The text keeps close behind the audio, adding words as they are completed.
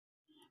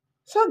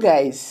So,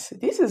 guys,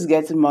 this is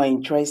getting more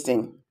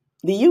interesting.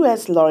 The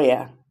US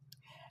lawyer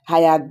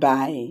hired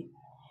by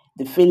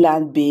the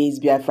Finland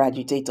based Biafra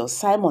agitator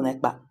Simon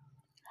Ekpa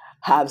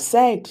have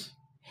said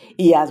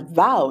he has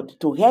vowed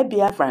to help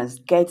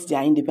Biafrans get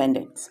their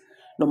independence,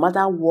 no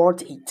matter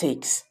what it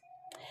takes.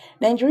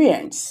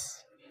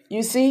 Nigerians,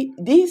 you see,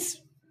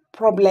 this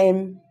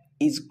problem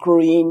is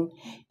growing,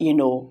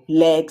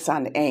 legs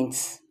and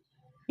ends.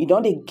 You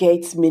don't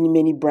get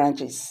many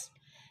branches.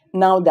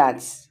 Now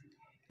that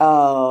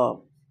uh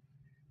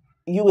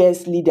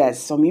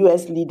some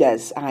US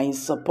leaders are in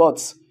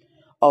support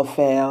of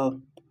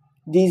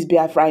these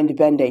Biafra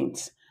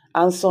independence,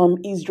 and some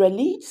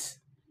Israelis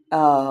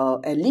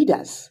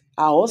leaders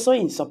are also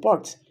in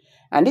support.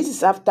 And this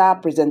is after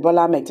President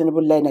Bola Ahmed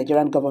Tinubu-led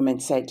Nigerian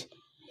government said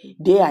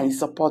they are in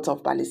support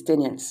of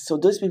Palestinians. So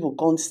those people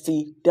can't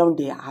see down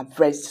they have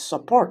raised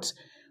support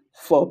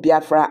for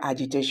Biafra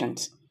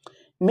agitations.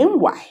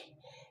 Meanwhile,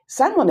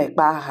 Simon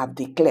Ekpa have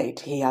declared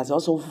he has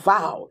also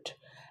vowed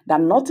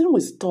that nothing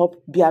will stop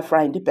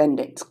Biafra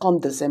independence come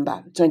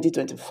December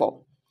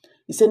 2024.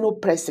 He said no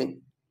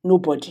person,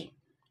 nobody,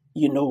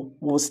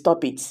 will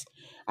stop it.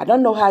 I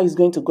don't know how he's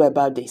going to go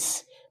about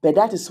this, but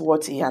that is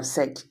what he has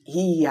said.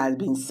 He has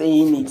been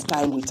saying it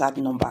time without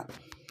number.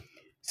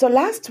 So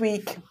last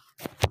week,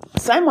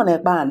 Simon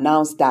Ekpa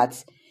announced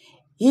that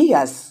he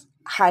has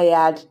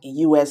hired a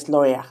US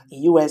lawyer, a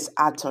US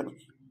attorney,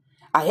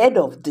 ahead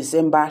of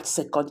December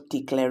 2nd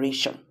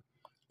declaration.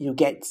 You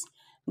get.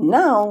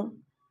 Now,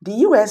 the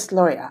US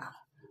lawyer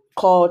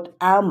called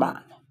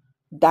Arman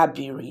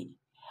Dabiri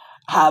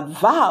have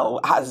vowed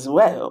as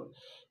well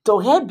to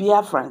help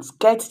Biafrans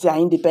get their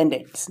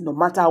independence no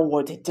matter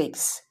what it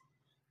takes.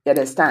 You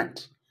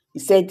understand? He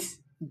said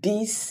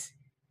this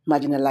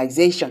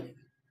marginalization,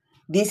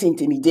 these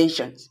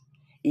intimidations,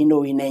 in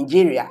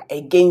Nigeria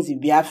against the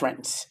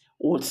Biafrans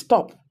would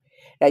stop.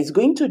 That is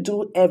going to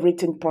do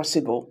everything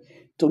possible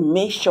to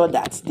make sure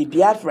that the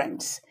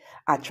Biafrans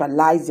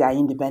actualize their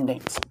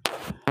independence.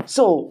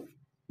 So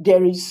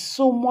there is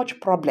so much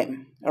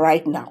problem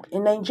right now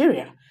in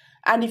Nigeria,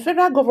 and the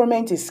federal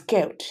government is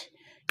scared.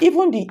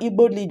 Even the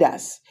Igbo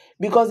leaders,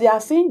 because they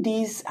are seeing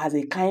this as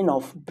a kind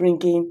of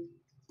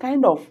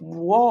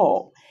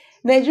war.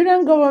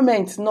 Nigerian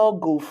government not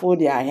go for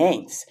their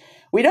hands.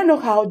 We don't know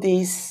how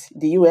the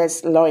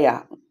US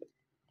lawyer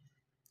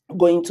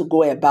going to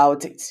go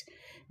about it.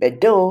 But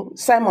though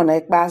Simon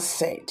Ekpa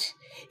said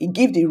he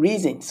gave the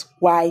reasons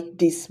why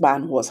this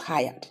man was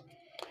hired.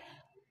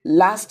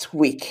 Last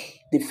week,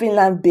 the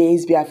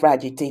Finland-based Biafra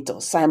agitator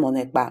Simon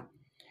Ekpa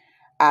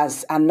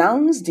has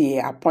announced the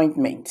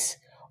appointment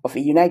of a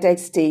United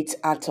States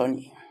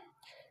attorney,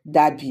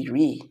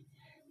 Dabiri,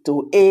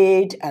 to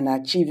aid in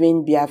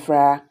achieving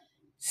Biafra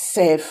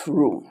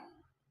self-rule.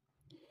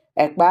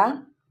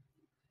 Ekpa,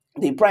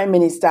 the Prime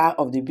Minister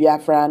of the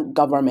Biafran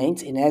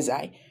government in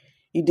exile,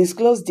 he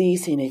disclosed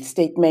this in a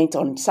statement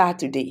on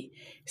Saturday,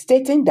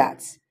 stating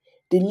that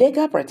the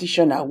legal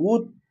practitioner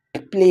would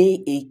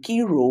play a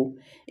key role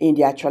in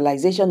the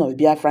actualization of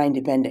Biafra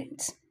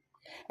independence.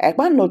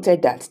 Ekpa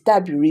noted that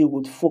Dabiri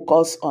would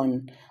focus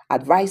on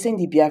advising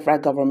the Biafra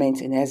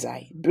government in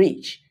exile,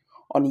 bridge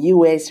on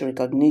U.S.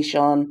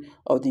 recognition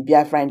of the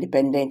Biafra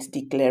Independence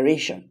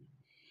Declaration,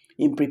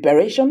 in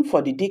preparation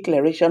for the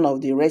declaration of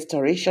the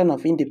restoration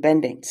of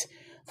independence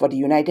for the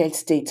United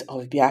States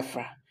of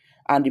Biafra,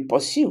 and the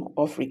pursuit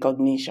of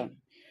recognition.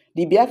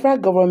 The Biafra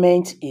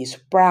government is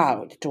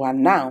proud to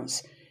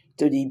announce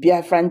to the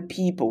Biafran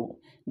people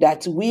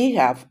that we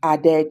have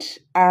added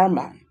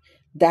Arman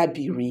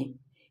Dabiri,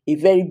 a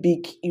very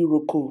big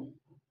Iroko,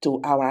 to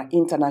our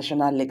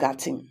international legal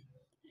team.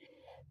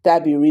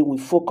 Dabiri will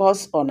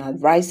focus on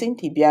advising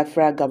the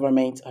Biafra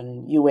government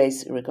on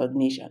U.S.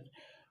 recognition,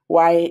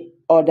 while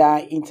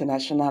other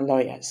international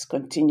lawyers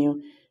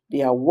continue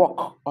their work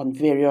on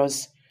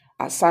various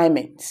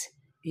assignments,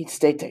 it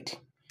stated.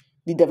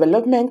 The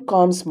development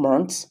comes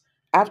months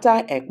after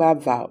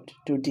Ekpa vowed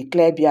to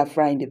declare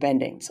Biafra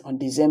independence on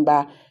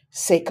December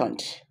 2nd,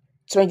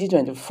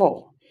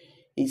 2024.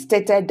 It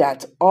stated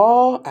that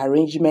all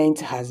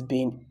arrangements has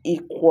been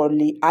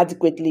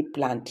adequately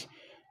planned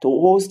to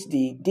host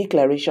the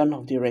declaration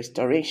of the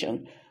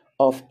restoration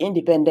of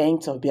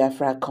independence of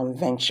Biafra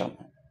Convention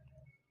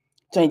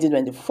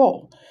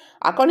 2024.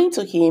 According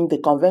to him, the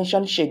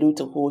convention scheduled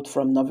to hold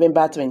from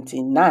November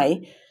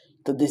 29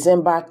 to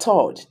December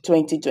 3rd,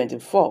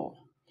 2024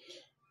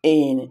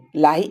 in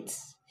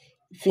Lights,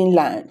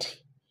 Finland,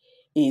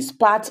 is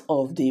part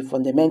of the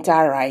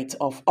fundamental right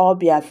of all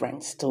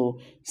Biafrans to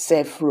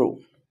self-rule.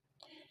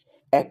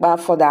 Ekpa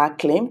further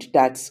claimed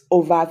that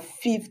over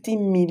 50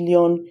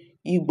 million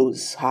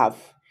Igbos have,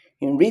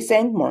 in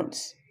recent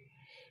months,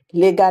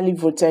 legally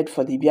voted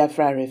for the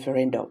Biafra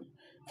referendum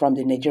from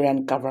the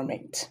Nigerian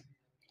government.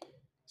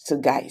 So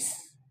guys,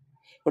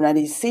 when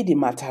I see the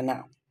matter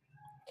now,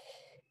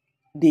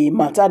 the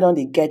matter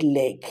don't get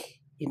leg,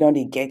 it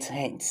don't get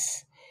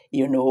hands,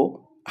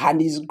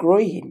 and it's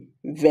growing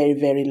very,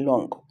 very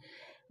long.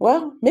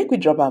 Well, make we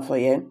drop out for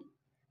you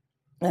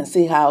and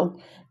see how,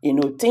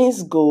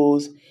 things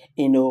goes,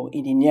 in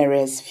the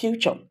nearest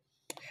future.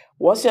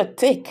 What's your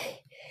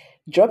take?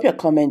 Drop your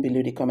comment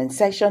below the comment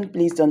section.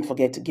 Please don't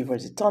forget to give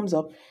us a thumbs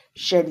up.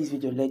 Share this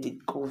video. Let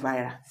it go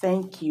viral.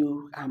 Thank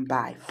you and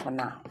bye for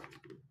now.